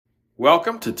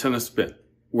Welcome to Tennis Spin,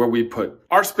 where we put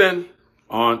our spin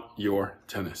on your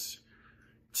tennis.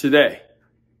 Today,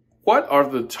 what are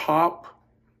the top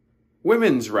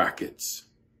women's rackets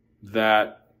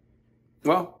that,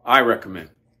 well, I recommend?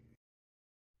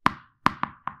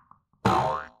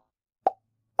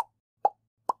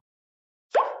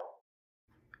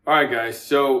 Alright guys,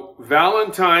 so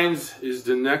Valentine's is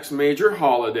the next major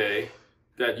holiday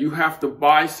that you have to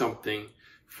buy something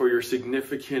for your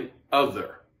significant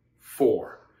other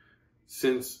for.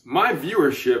 Since my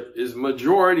viewership is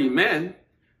majority men,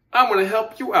 I'm going to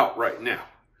help you out right now.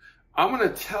 I'm going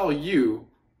to tell you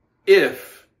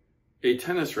if a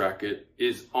tennis racket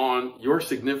is on your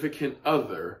significant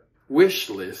other wish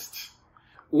list.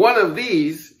 One of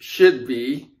these should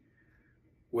be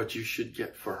what you should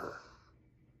get for her.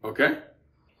 Okay?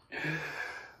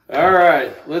 All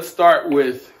right, let's start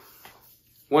with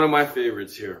one of my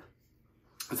favorites here.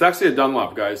 It's actually a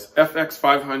Dunlop, guys.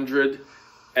 FX500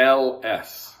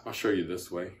 LS. I'll show you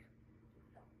this way.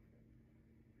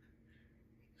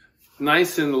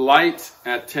 Nice and light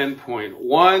at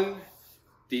 10.1.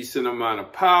 Decent amount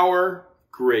of power.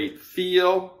 Great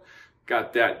feel.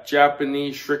 Got that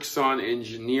Japanese Srixon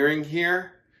engineering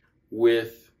here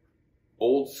with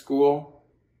old school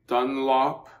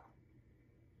Dunlop.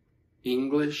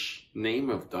 English name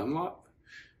of Dunlop.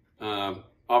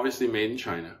 Obviously made in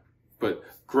China. But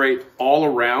great all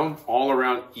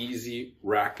around easy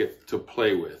racket to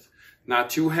play with. Not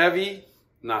too heavy,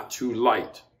 not too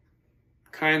light.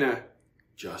 Kind of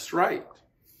just right.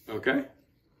 Okay?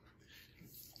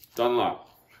 Dunlop.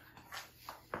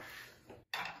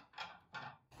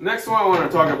 Next one I want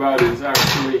to talk about is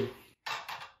actually,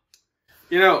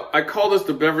 I call this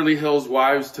the Beverly Hills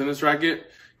Wives tennis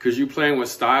racket because you're playing with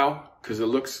style, because it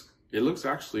looks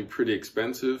actually pretty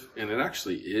expensive, and it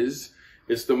actually is.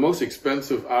 It's the most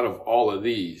expensive out of all of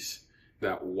these.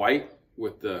 That white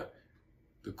with the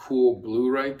cool blue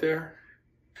right there.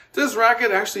 This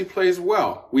racket actually plays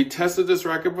well. We tested this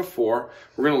racket before.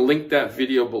 We're going to link that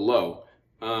video below.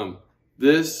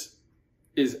 This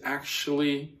is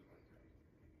actually,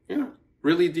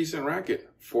 really decent racket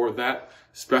for that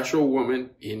special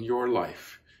woman in your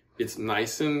life. It's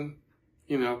nice and,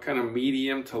 kind of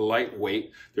medium to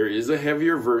lightweight. There is a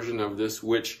heavier version of this,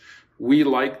 which we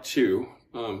like too.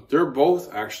 They're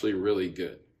both actually really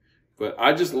good, but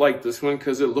I just like this one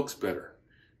because it looks better.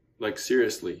 Like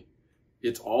seriously,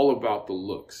 it's all about the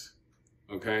looks.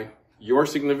 Okay. Your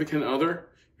significant other,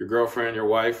 your girlfriend, your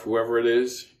wife, whoever it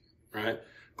is, right?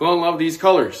 Gonna love these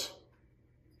colors.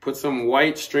 Put some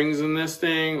white strings in this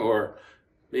thing, or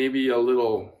maybe a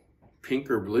little pink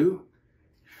or blue.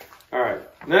 All right.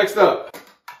 Next up,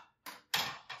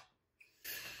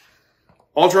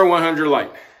 Ultra 100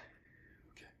 Light.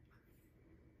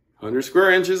 100 square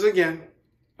inches again,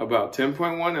 about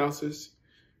 10.1 ounces,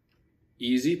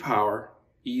 easy power,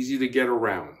 easy to get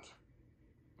around.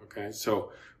 Okay,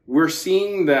 so we're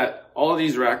seeing that all of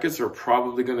these rackets are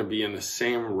probably going to be in the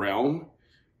same realm.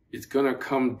 It's going to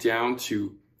come down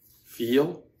to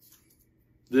feel.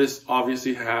 This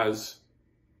obviously has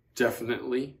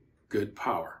definitely good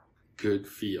power, good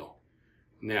feel.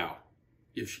 Now,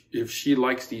 if she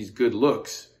likes these good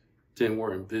looks, then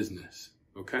we're in business,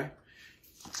 okay?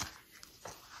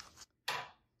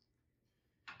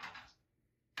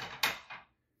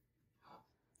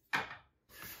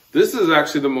 This is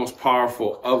actually the most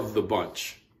powerful of the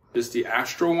bunch. It's the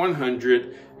Astro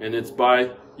 100, and it's by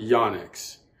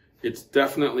Yonex. It's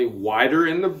definitely wider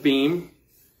in the beam.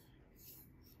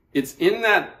 It's in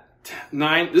that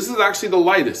 9, this is actually the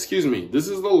lightest, excuse me. This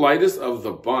is the lightest of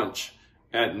the bunch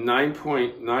at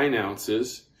 9.9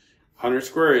 ounces, 100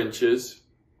 square inches.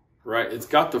 Right, it's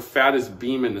got the fattest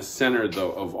beam in the center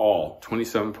though of all,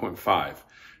 27.5.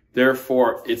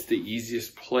 Therefore, it's the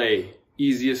easiest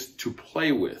to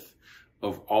play with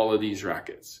of all of these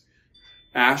rackets.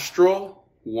 Astro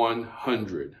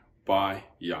 100 by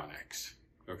Yonex.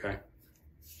 Okay.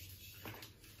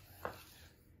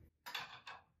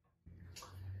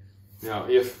 Now,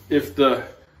 if the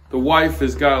wife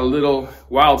has got a little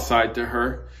wild side to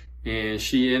her and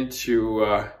she into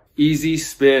easy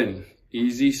spin.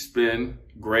 Easy spin,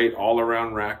 great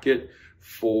all-around racket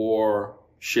for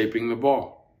shaping the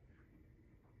ball.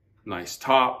 Nice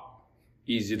top,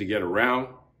 easy to get around,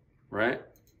 right?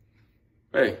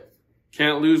 Hey,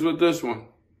 can't lose with this one,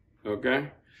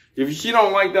 okay? If she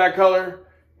don't like that color,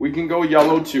 we can go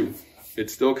yellow too. It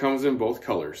still comes in both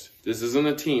colors. This isn't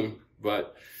a team,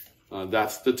 but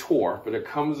that's the tour, but it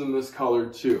comes in this color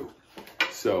too.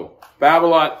 So,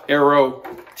 Babolat Aero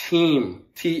Team,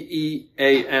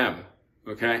 T-E-A-M.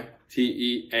 Okay,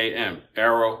 T-E-A-M,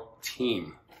 Aero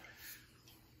Team.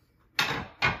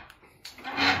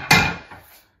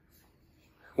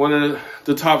 One of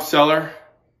the top seller,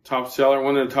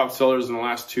 one of the top sellers in the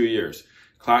last 2 years,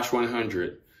 Clash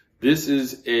 100. This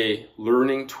is a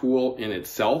learning tool in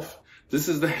itself. This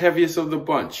is the heaviest of the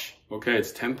bunch. Okay,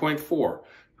 it's 10.4,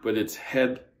 but it's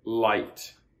head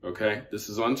light. Okay, this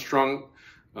is unstrung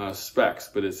specs,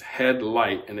 but it's head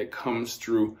light, and it comes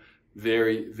through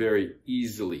very, very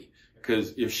easily.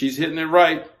 Because if she's hitting it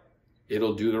right,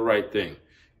 it'll do the right thing.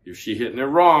 If she's hitting it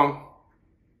wrong,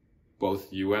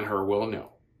 both you and her will know.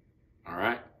 All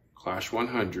right, Clash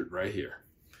 100 right here.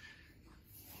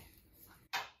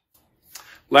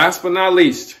 Last but not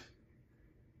least,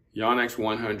 Yonex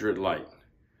 100 Light.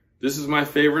 This is my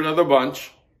favorite of the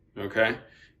bunch, okay?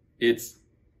 It's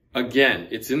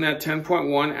in that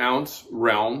 10.1 ounce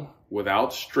realm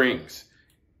without strings.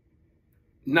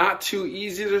 Not too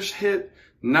easy to hit,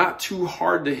 not too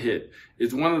hard to hit.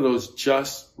 It's one of those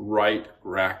just right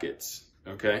rackets,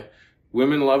 okay?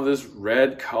 Women love this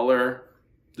red color,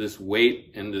 this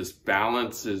weight and this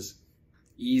balance is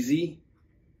easy,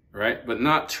 right? But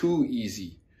not too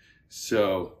easy.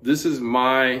 So this is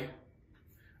my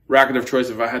racket of choice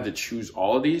if I had to choose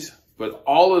all of these, but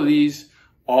all of these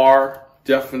are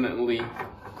definitely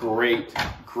great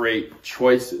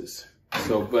choices.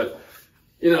 So, but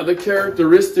you know, the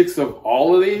characteristics of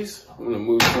all of these, I'm going to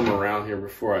move some around here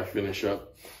before I finish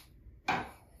up.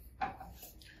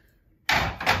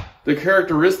 The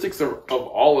characteristics of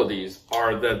all of these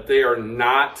are that they're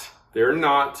not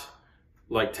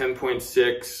like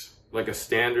 10.6, like a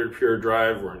standard pure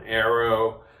drive or an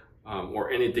arrow, or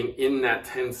anything in that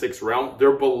 10.6 realm.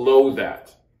 They're below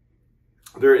that.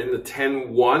 They're in the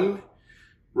 10.1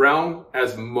 realm,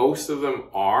 as most of them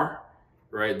are,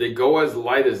 right? They go as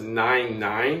light as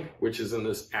 9.9, which is in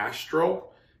this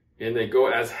Astro, and they go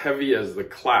as heavy as the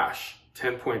Clash,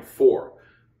 10.4.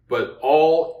 But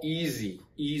all easy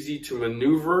to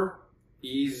maneuver,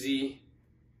 easy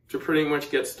to pretty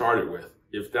much get started with,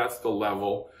 if that's the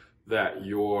level that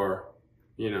your,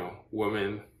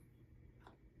 woman,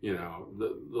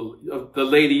 the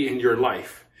lady in your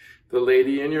life,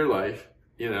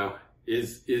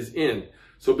 is in.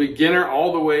 So beginner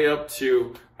all the way up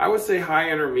to, I would say, high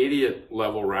intermediate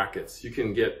level rackets. You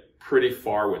can get pretty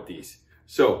far with these.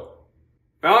 So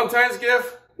Valentine's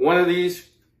gift, one of these,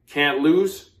 can't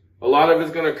lose. A lot of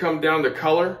it's going to come down to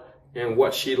color and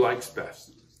what she likes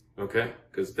best. Okay?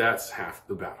 Because that's half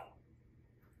the battle.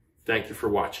 Thank you for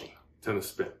watching Tennis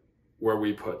Spin, where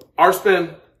we put our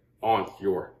spin on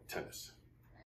your tennis.